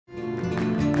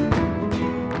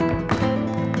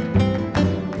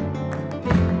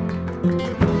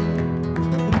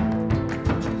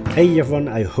Hey everyone,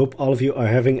 I hope all of you are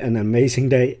having an amazing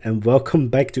day and welcome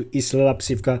back to Isla la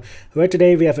Pacífica, where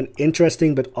today we have an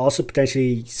interesting but also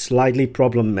potentially slightly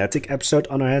problematic episode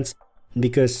on our hands.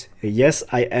 Because yes,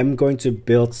 I am going to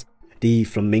build the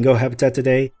Flamingo habitat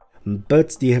today,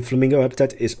 but the Flamingo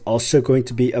habitat is also going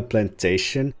to be a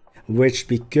plantation, which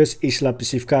because Isla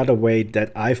Pacífica, the way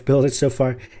that I've built it so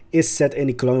far, is set in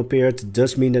the colonial period,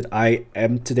 does mean that I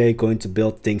am today going to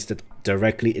build things that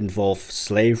directly involve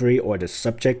slavery or the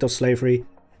subject of slavery.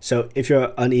 So if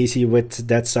you're uneasy with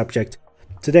that subject,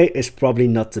 today is probably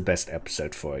not the best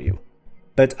episode for you.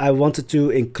 But I wanted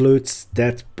to include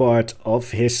that part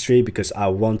of history because I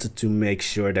wanted to make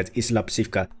sure that Isla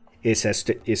Pacífica is as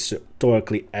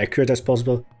historically accurate as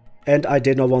possible. And I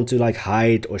did not want to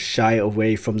hide or shy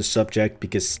away from the subject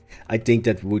because I think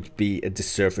that would be a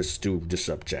disservice to the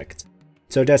subject.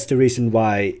 So that's the reason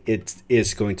why it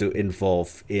is going to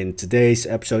involve in today's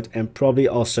episode and probably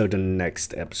also the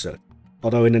next episode.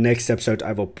 Although in the next episode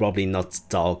I will probably not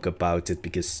talk about it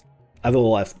because I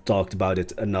will have talked about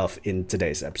it enough in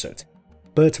today's episode.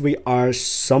 But we are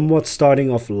somewhat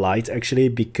starting off light actually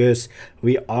because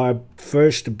we are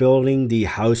first building the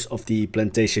house of the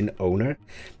plantation owner,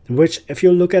 which if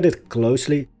you look at it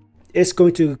closely is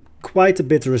going to quite a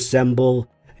bit resemble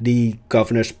the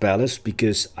governor's palace,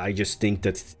 because I just think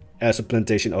that as a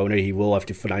plantation owner he will have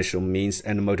the financial means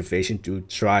and the motivation to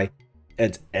try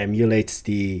and emulate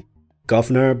the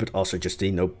governor, but also just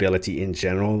the nobility in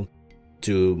general,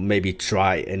 to maybe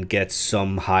try and get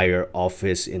some higher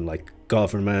office in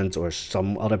government or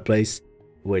some other place,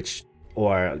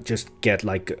 or just get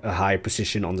a higher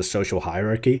position on the social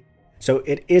hierarchy. So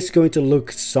it is going to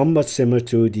look somewhat similar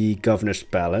to the governor's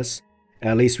palace,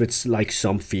 at least with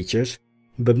some features.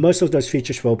 But most of those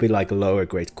features will be lower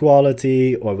grade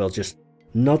quality, or will just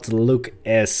not look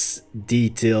as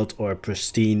detailed or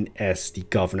pristine as the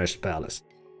governor's palace.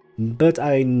 But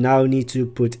I now need to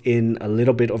put in a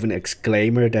little bit of an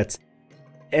exclaimer that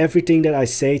everything that I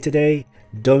say today,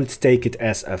 don't take it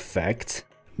as a fact,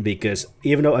 because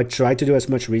even though I try to do as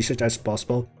much research as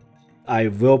possible, I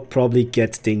will probably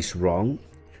get things wrong.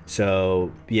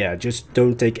 So yeah, just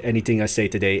don't take anything I say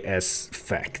today as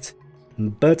fact.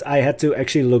 But I had to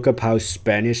actually look up how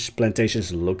Spanish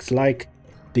plantations looked like,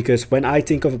 because when I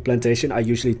think of a plantation I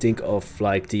usually think of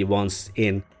the ones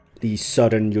in the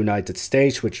southern United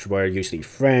States, which were usually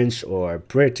French or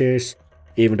British,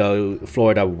 even though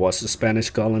Florida was a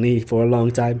Spanish colony for a long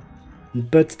time.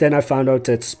 But then I found out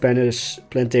that Spanish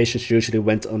plantations usually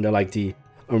went under the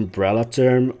umbrella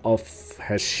term of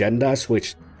haciendas,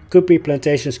 which could be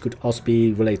plantations, could also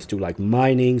be related to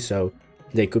mining, so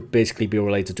they could basically be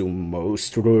related to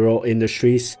most rural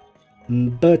industries.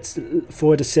 But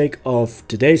for the sake of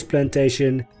today's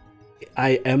plantation,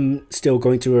 I am still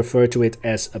going to refer to it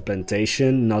as a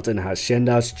plantation, not an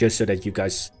haciendas, just so that you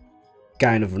guys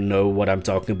kind of know what I'm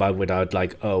talking about without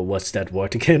oh, what's that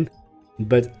word again?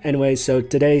 But anyway, so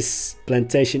today's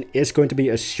plantation is going to be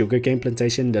a sugarcane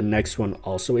plantation. The next one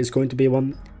also is going to be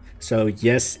one. So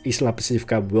yes, Isla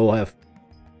Pacífica will have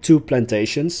 2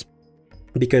 plantations,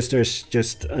 because there's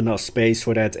just enough space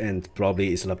for that, and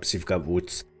probably Isla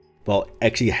Pacífica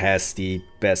actually has the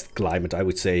best climate, I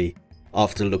would say.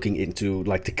 After looking into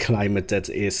the climate that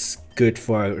is good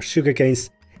for sugarcanes,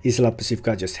 Isla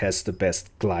Pacífica just has the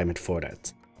best climate for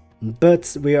that.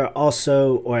 But we are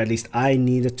also, or at least I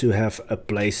needed to have a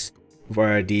place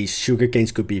where the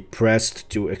sugarcanes could be pressed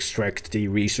to extract the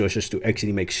resources to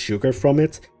actually make sugar from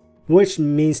it, which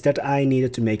means that I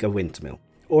needed to make a windmill.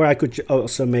 Or I could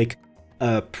also make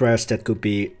a press that could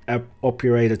be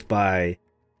operated by,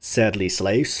 sadly,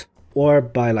 slaves, or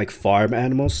by farm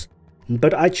animals.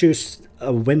 But I choose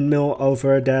a windmill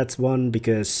over that one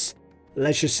because,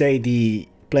 let's just say, the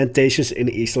plantations in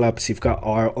Isla Pacífica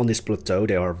are on this plateau.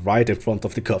 They are right in front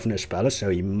of the governor's palace,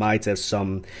 so he might have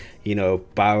some,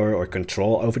 power or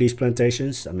control over these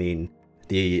plantations. I mean,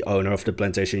 the owner of the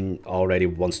plantation already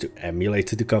wants to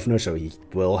emulate the governor, so he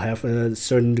will have a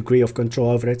certain degree of control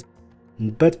over it.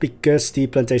 But because the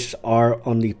plantations are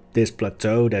on this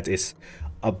plateau that is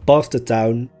above the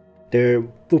town, there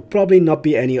would probably not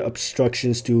be any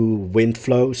obstructions to wind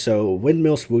flow, so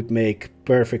windmills would make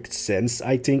perfect sense,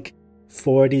 I think,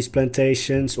 for these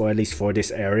plantations, or at least for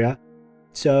this area.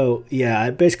 So yeah,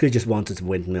 I basically just wanted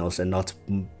windmills and not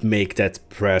make that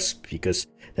press, because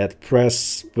that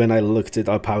press, when I looked it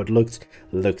up how it looked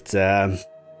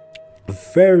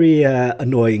very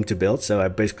annoying to build. So I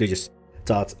basically just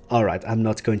thought, alright, I'm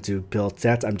not going to build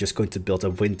that, I'm just going to build a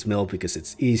windmill because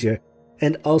it's easier.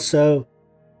 And also,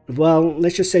 well,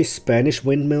 let's just say Spanish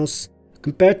windmills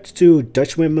compared to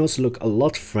Dutch windmills look a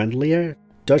lot friendlier.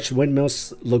 Dutch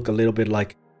windmills look a little bit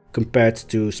like compared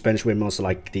to Spanish windmills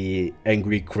like the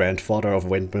angry grandfather of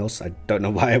windmills. I don't know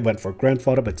why I went for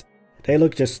grandfather, but they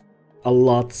look just a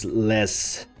lot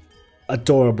less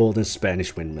adorable than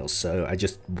Spanish windmills, so I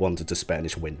just wanted a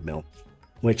Spanish windmill,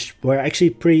 which were actually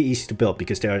pretty easy to build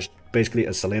because they are basically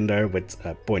a cylinder with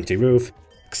a pointy roof,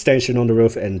 extension on the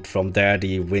roof, and from there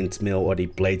the windmill or the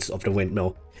blades of the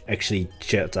windmill actually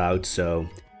jet out, so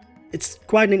it's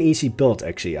quite an easy build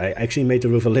actually. I actually made the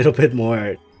roof a little bit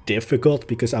more difficult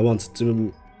because I wanted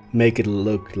to make it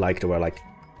look like there were like,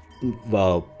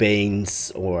 well,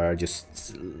 veins, or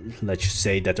just let's just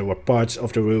say that there were parts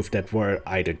of the roof that were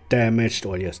either damaged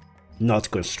or just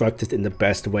not constructed in the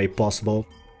best way possible,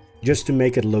 just to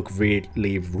make it look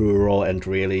really rural and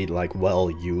really like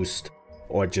well used,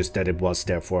 or just that it was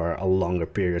there for a longer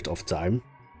period of time.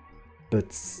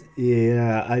 But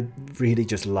yeah, I really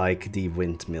just like the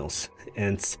windmills,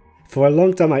 and for a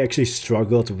long time I actually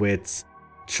struggled with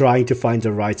trying to find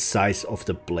the right size of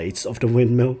the blades of the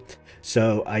windmill.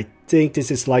 So I think this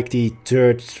is like the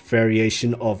third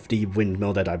variation of the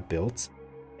windmill that I built.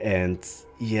 And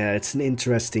yeah, it's an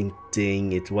interesting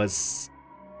thing. It was,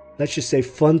 let's just say,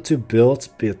 fun to build,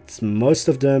 but most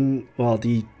of them, well,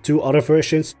 the two other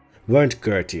versions weren't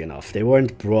girthy enough. They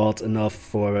weren't broad enough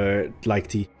for like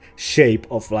the shape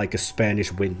of like a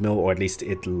Spanish windmill, or at least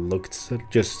it looked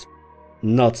just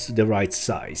not the right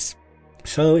size.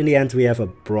 So in the end we have a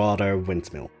broader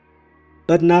windmill.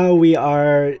 But now we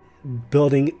are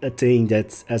building a thing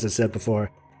that, as I said before,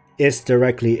 is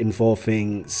directly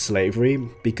involving slavery,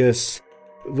 because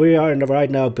we are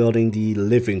right now building the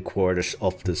living quarters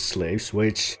of the slaves,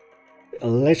 which,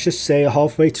 let's just say,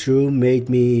 halfway through made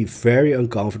me very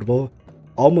uncomfortable,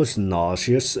 almost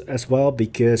nauseous as well,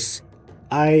 because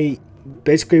I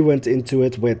basically went into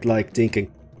it with like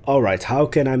thinking, alright, how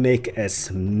can I make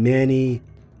as many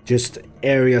just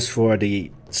areas for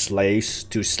the slaves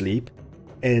to sleep?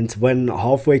 And when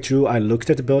halfway through I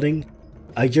looked at the building,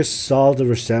 I just saw the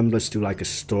resemblance to like a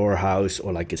storehouse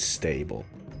or like a stable.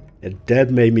 And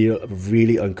that made me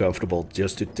really uncomfortable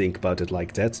just to think about it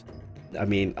like that. I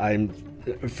mean, I'm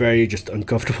very just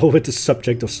uncomfortable with the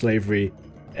subject of slavery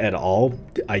at all.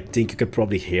 I think you can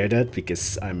probably hear that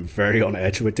because I'm very on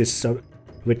edge with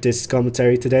this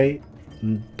commentary today.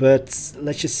 But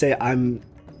let's just say I'm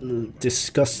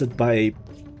disgusted by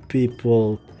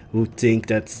people who think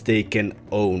that they can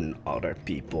own other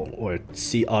people or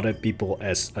see other people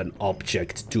as an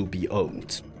object to be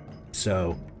owned.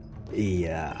 So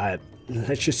yeah,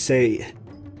 let's just say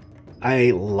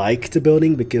I like the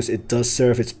building because it does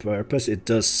serve its purpose. It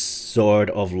does sort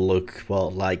of look, well,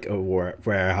 like a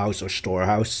warehouse or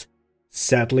storehouse.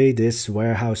 Sadly, this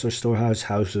warehouse or storehouse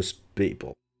houses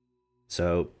people.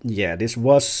 So yeah, this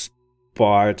was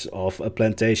part of a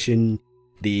plantation.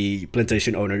 The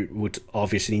plantation owner would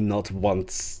obviously not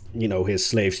want, you know, his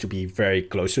slaves to be very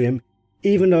close to him.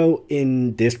 Even though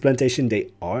in this plantation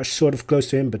they are sort of close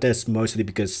to him, but that's mostly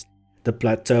because the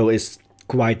plateau is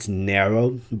quite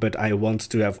narrow. But I want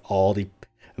to have all the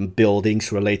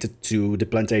buildings related to the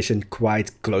plantation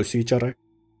quite close to each other.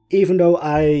 Even though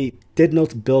I did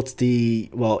not build the,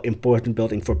 well, important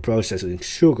building for processing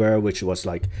sugar, which was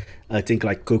like, I think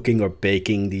like cooking or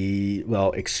baking the,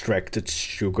 well, extracted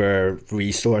sugar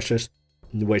resources,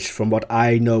 which from what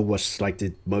I know was like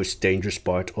the most dangerous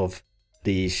part of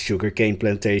the sugarcane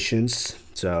plantations.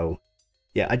 So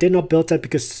yeah, I did not build that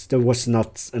because there was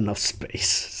not enough space.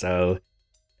 So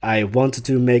I wanted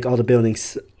to make all the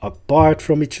buildings apart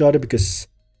from each other, because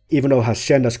even though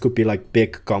haciendas could be like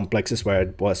big complexes where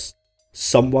it was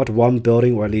somewhat one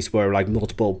building, or at least were like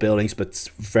multiple buildings but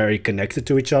very connected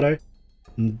to each other.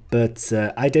 But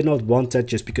I did not want that,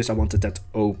 just because I wanted that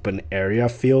open area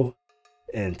feel.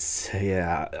 And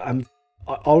yeah, I'm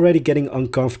already getting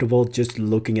uncomfortable just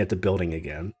looking at the building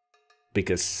again.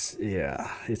 Because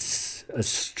yeah, it's a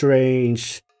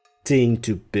strange thing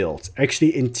to build.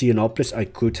 Actually, in Tianopolis I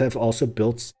could have also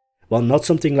built, well, not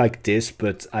something like this,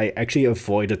 but I actually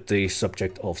avoided the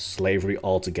subject of slavery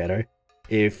altogether.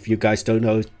 If you guys don't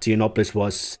know, Tianopolis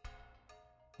was,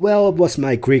 well, it was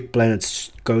my Greek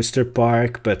Planet coaster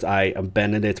park, but I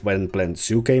abandoned it when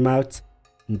PlanetZoo came out.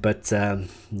 But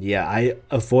yeah, I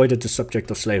avoided the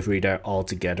subject of slavery there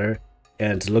altogether.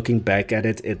 And looking back at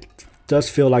it, it does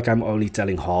feel like I'm only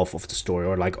telling half of the story,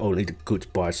 or like only the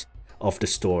good parts of the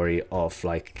story of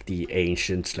like the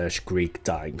ancient / Greek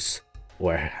times.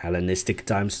 Or Hellenistic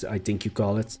times, I think you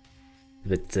call it.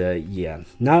 But yeah,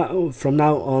 now from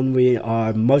now on we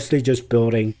are mostly just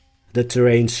building the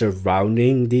terrain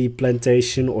surrounding the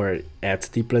plantation, or at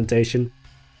the plantation.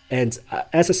 And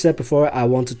as I said before, I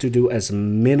wanted to do as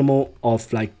minimal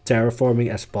of like terraforming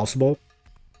as possible.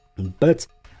 But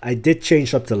I did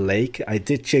change up the lake, I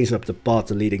did change up the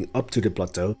path leading up to the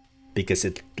plateau, because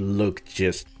it looked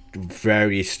just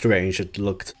very strange, it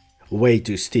looked way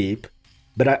too steep.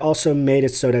 But I also made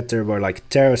it so that there were like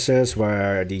terraces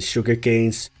where the sugar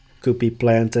canes could be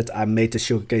planted. I made the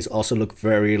sugar canes also look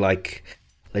very like,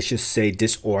 let's just say,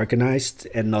 disorganized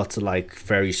and not like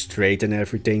very straight and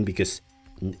everything, because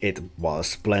it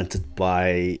was planted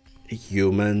by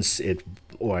humans,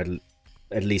 or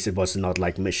at least it was not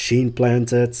like machine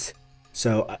planted.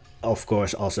 So of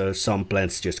course also some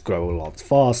plants just grow a lot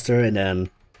faster, and then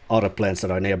other plants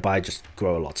that are nearby just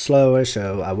grow a lot slower.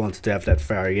 So I wanted to have that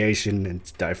variation and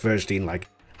diversity in like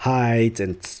height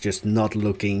and just not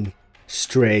looking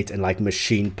straight and like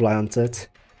machine planted.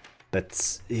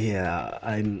 But yeah,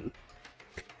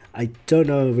 I don't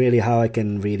know really how I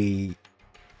can really,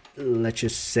 let's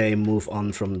just say, move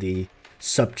on from the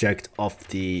subject of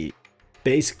the,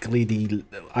 basically the,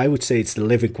 I would say it's the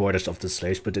living quarters of the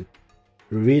slaves, but it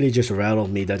really just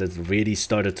rattled me that it really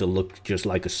started to look just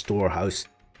like a storehouse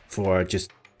for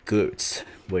just goods,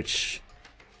 which,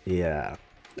 yeah,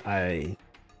 I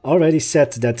already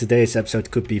said that today's episode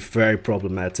could be very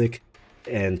problematic,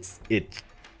 and it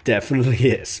definitely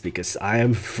is, because I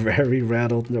am very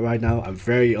rattled right now, I'm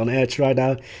very on edge right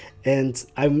now, and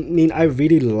I mean, I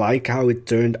really like how it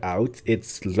turned out.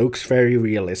 It looks very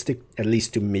realistic, at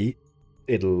least to me.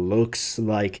 It looks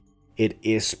like it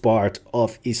is part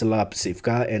of Isla la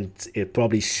Pacífica, and it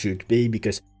probably should be,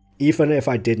 because even if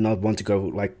I did not want to go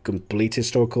like complete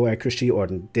historical accuracy, or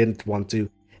didn't want to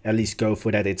at least go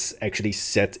for that it's actually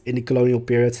set in the colonial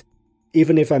period,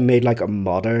 even if I made like a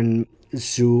modern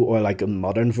zoo or like a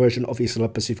modern version of Isla la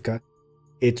Pacífica,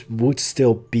 it would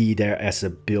still be there as a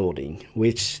building,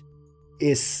 which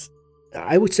is,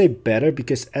 I would say, better,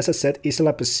 because as I said, Isla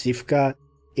la Pacífica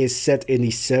is set in the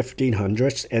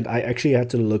 1700s, and I actually had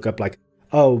to look up like,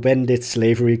 oh, when did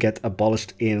slavery get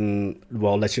abolished in,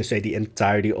 well, let's just say the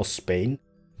entirety of Spain?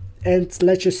 And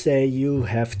let's just say you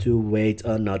have to wait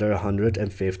another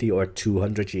 150 or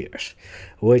 200 years,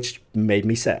 which made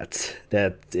me sad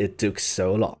that it took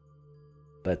so long.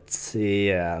 But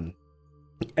yeah,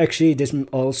 actually this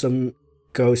also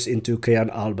goes into Kayan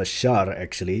al-Bashar,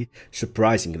 actually,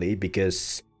 surprisingly,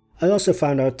 because I also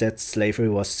found out that slavery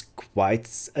was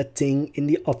quite a thing in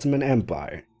the Ottoman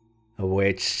Empire,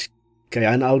 which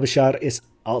Kayan al-Bashar is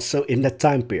also in that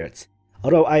time period.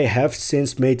 Although I have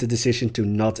since made the decision to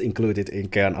not include it in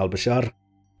Kayan al-Bashar,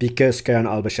 because Kayan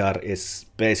al-Bashar is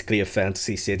basically a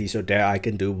fantasy city, so there I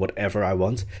can do whatever I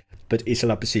want. But Isla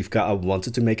la Pacífica I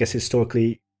wanted to make as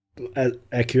historically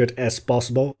accurate as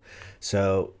possible.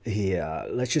 So yeah,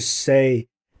 let's just say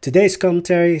today's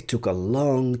commentary took a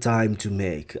long time to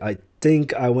make. I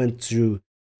think I went through,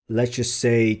 let's just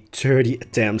say, 30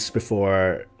 attempts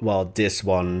before, well, this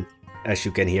one, as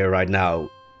you can hear right now,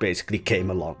 basically came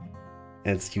along.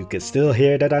 And you can still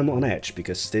hear that I'm on edge,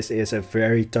 because this is a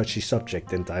very touchy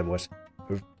subject, and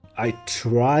I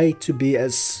try to be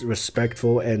as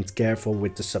respectful and careful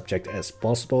with the subject as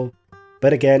possible.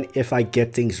 But again, if I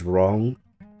get things wrong,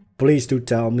 please do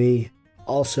tell me.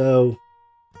 Also,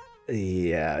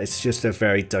 yeah, it's just a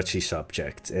very touchy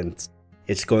subject, and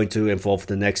it's going to involve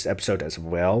the next episode as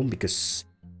well, because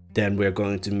then we're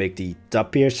going to make the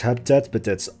tapir's habitat, but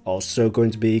that's also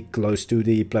going to be close to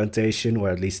the plantation,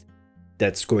 or at least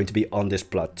that's going to be on this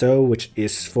plateau, which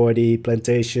is for the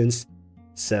plantations.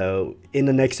 So in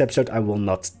the next episode I will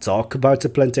not talk about the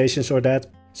plantations or that.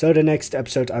 So the next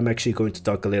episode I'm actually going to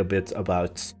talk a little bit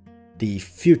about the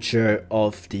future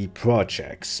of the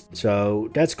projects.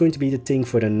 So that's going to be the thing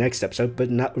for the next episode,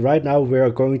 but right now we're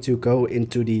going to go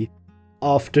into the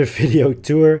after video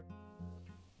tour.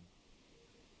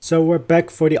 So we're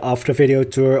back for the after video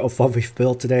tour of what we've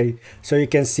built today. So you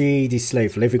can see the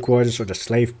slave living quarters, or the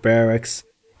slave barracks.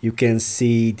 You can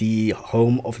see the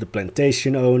home of the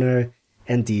plantation owner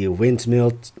and the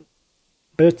windmill.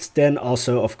 But then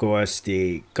also, of course,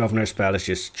 the governor's palace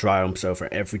just triumphs over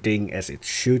everything as it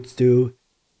should do.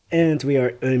 And we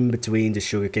are in between the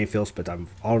sugarcane fields, but I'm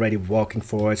already walking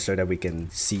forward so that we can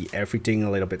see everything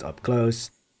a little bit up close.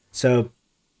 So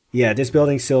yeah, this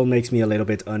building still makes me a little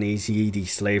bit uneasy. The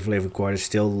slave living quarters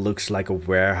still looks like a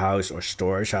warehouse or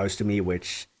storage house to me,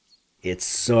 which it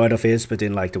sort of is, but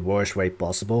in like the worst way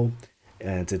possible.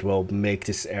 And it will make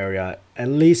this area, at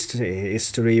least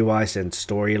history-wise and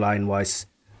storyline-wise,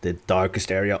 the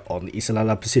darkest area on Isla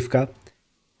la Pacífica.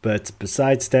 But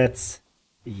besides that,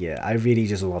 yeah, I really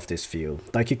just love this view.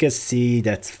 Like, you can see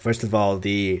that, first of all,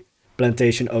 the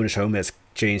plantation owner's home has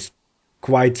changed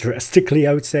quite drastically,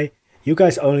 I would say. You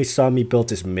guys only saw me build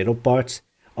this middle part,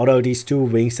 although these two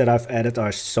wings that I've added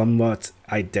are somewhat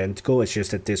identical, it's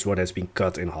just that this one has been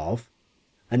cut in half.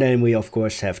 And then we of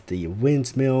course have the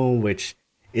windmill, which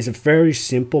is a very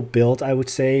simple build, I would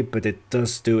say, but it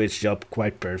does do its job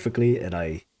quite perfectly, and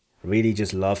I really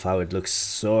just love how it looks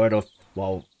sort of,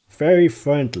 well, very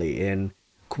friendly in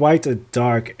quite a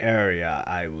dark area,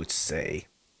 I would say.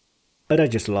 But I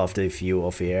just love the view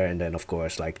of here, and then of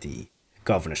course like the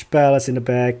governor's palace in the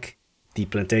back. The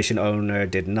plantation owner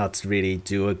did not really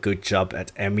do a good job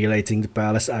at emulating the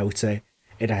palace, I would say.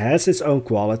 It has its own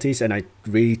qualities, and I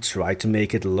really tried to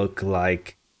make it look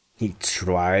like he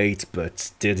tried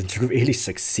but didn't really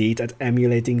succeed at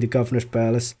emulating the governor's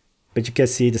palace. But you can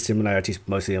see the similarities,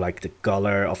 mostly like the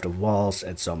color of the walls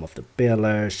and some of the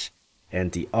pillars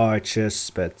and the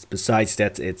arches, but besides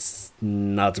that it's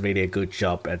not really a good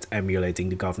job at emulating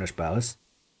the governor's palace.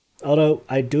 Although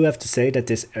I do have to say that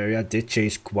this area did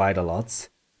change quite a lot,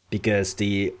 because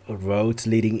the road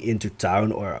leading into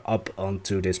town or up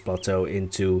onto this plateau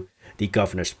into the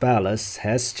governor's palace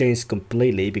has changed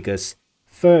completely, because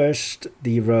first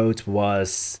the road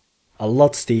was a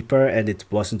lot steeper and it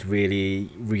wasn't really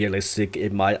realistic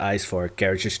in my eyes for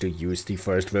carriages to use the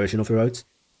first version of the roads.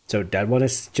 So that one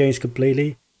has changed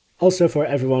completely. Also, for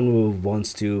everyone who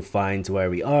wants to find where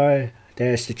we are,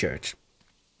 there's the church.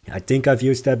 I think I've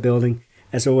used that building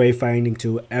as a wayfinding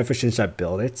tool ever since I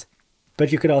built it.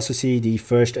 But you could also see the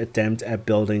first attempt at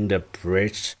building the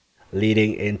bridge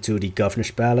leading into the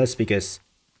governor's palace, because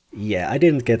yeah, I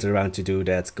didn't get around to do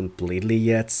that completely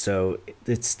yet, so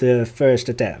it's the first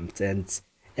attempt, and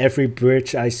every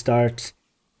bridge I start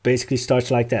basically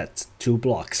starts like that, 2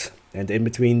 blocks, and in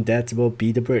between that will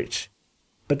be the bridge.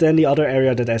 But then the other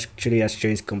area that actually has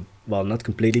changed, well, not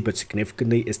completely but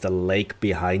significantly, is the lake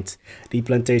behind the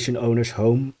plantation owner's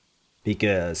home,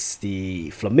 because the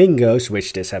flamingos,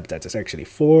 which this habitat is actually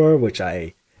for, which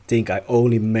I think I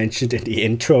only mentioned in the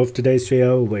intro of today's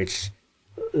video, which,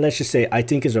 let's just say, I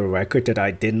think is a record that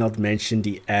I did not mention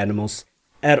the animals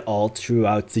at all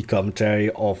throughout the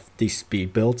commentary of the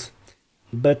speed build.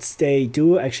 But they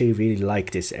do actually really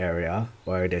like this area,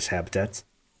 or this habitat,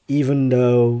 even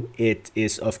though it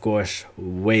is of course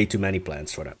way too many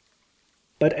plants for them.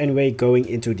 But anyway, going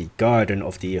into the garden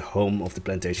of the home of the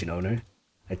plantation owner,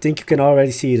 I think you can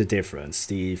already see the difference,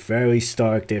 the very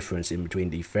stark difference in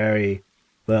between the very,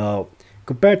 well,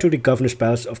 compared to the governor's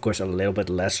palace, of course a little bit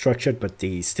less structured, but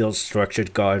the still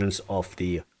structured gardens of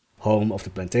the home of the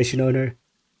plantation owner.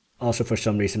 Also, for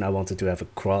some reason I wanted to have a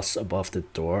cross above the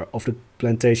door of the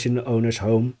plantation owner's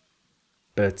home.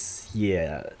 But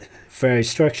yeah, very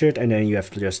structured, and then you have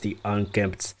just the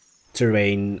unkempt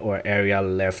terrain or area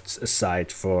left aside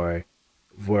for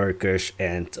workers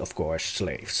and of course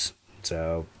slaves.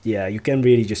 So yeah, you can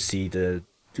really just see the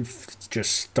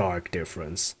just stark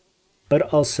difference.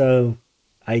 But also,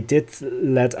 I did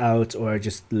let out or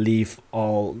just leave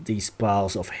all these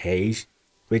piles of hay,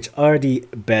 which are the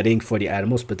bedding for the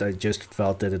animals, but I just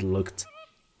felt that it looked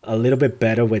a little bit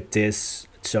better with this.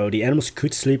 So the animals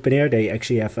could sleep in here. They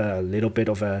actually have a little bit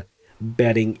of a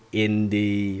bedding in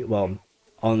the, well,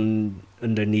 on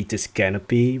underneath this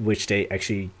canopy, which they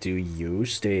actually do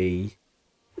use. They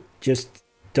just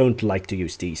don't like to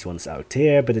use these ones out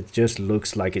here, but it just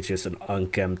looks like it's just an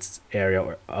unkempt area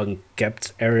or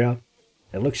unkept area.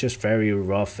 It looks just very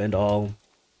rough and all,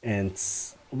 and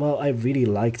well, I really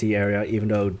like the area, even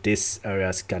though this area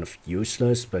is kind of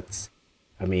useless, but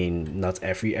I mean, not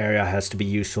every area has to be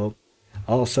useful.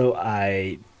 Also,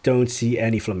 I don't see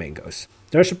any flamingos.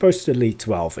 There's supposedly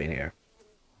 12 in here.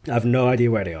 I have no idea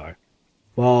where they are.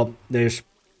 Well, there's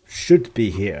should be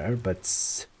here,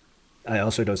 but I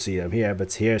also don't see them here.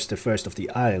 But here's the first of the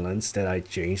islands that I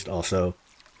changed. Also,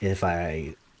 if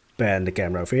I pan the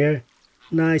camera over here,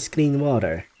 nice clean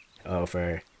water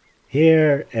over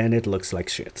here, and it looks like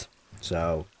shit.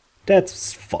 So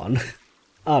that's fun.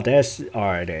 Ah, there's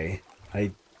are they.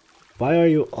 Why are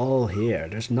you all here?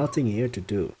 There's nothing here to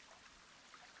do.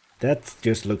 That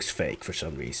just looks fake for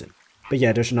some reason. But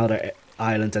yeah, there's another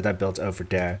island that I built over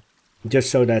there, just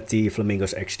so that the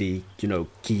flamingos actually, you know,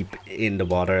 keep in the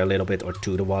water a little bit or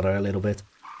to the water a little bit.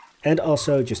 And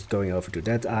also just going over to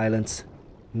that island.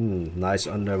 Nice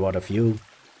underwater view.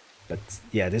 But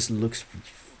yeah, this looks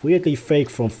weirdly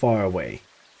fake from far away.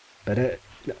 But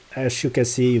as you can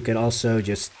see, you can also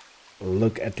just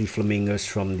look at the flamingos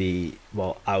from the,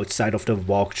 well, outside of the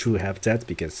walkthrough habitat,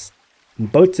 because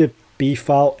both the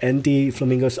peafowl and the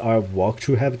flamingos are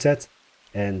walkthrough habitat,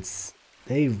 and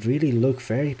they really look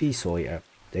very peaceful here.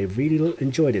 They really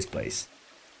enjoy this place.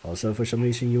 Also, for some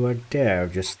reason you are there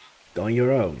just on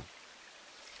your own.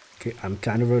 Okay, I'm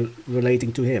kind of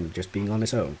relating to him just being on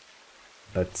his own.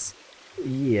 But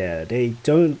yeah, they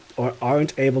don't or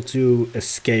aren't able to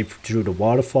escape through the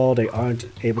waterfall. They aren't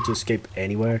able to escape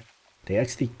anywhere. They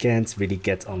actually can't really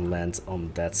get on land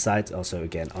on that side. Also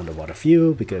again underwater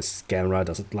view because camera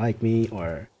doesn't like me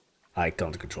or I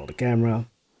can't control the camera.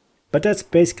 But that's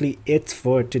basically it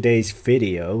for today's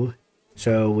video.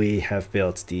 So we have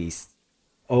built the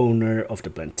owner of the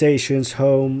plantation's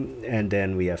home, and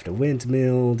then we have the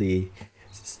windmill, the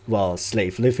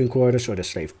slave living quarters or the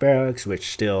slave barracks,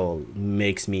 which still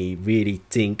makes me really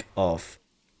think of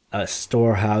a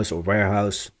storehouse or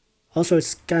warehouse. Also,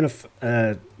 it's kind of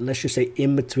let's just say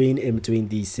in between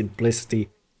the simplicity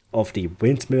of the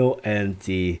windmill and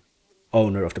the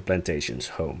owner of the plantation's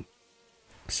home.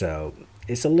 So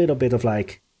it's a little bit of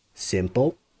like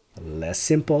simple, less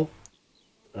simple,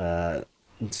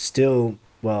 still,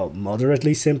 well,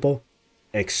 moderately simple,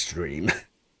 extreme.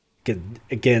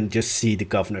 Again, just see the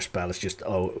governor's palace just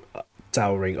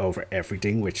towering over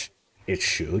everything, which it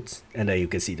should. And then you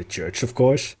can see the church, of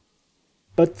course.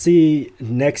 But the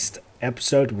next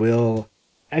episode will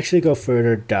actually go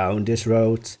further down this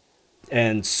road.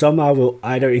 And somehow we'll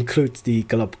either include the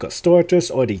Galapagos tortoise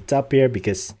or the tapir,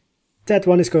 because that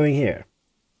one is going here.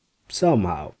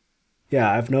 Somehow.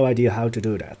 Yeah, I have no idea how to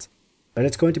do that. But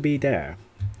it's going to be there.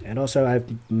 And also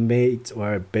I've made,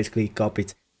 or basically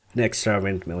copied, an extra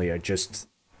windmill here just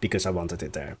because I wanted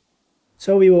it there.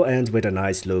 So we will end with a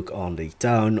nice look on the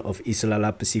town of Isla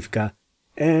la Pacífica.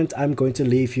 And I'm going to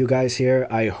leave you guys here.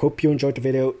 I hope you enjoyed the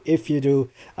video. If you do,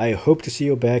 I hope to see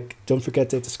you back. Don't forget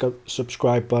to hit the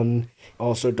subscribe button.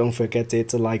 Also, don't forget to hit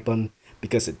the like button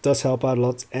because it does help out a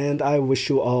lot. And I wish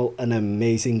you all an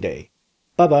amazing day.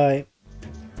 Bye bye.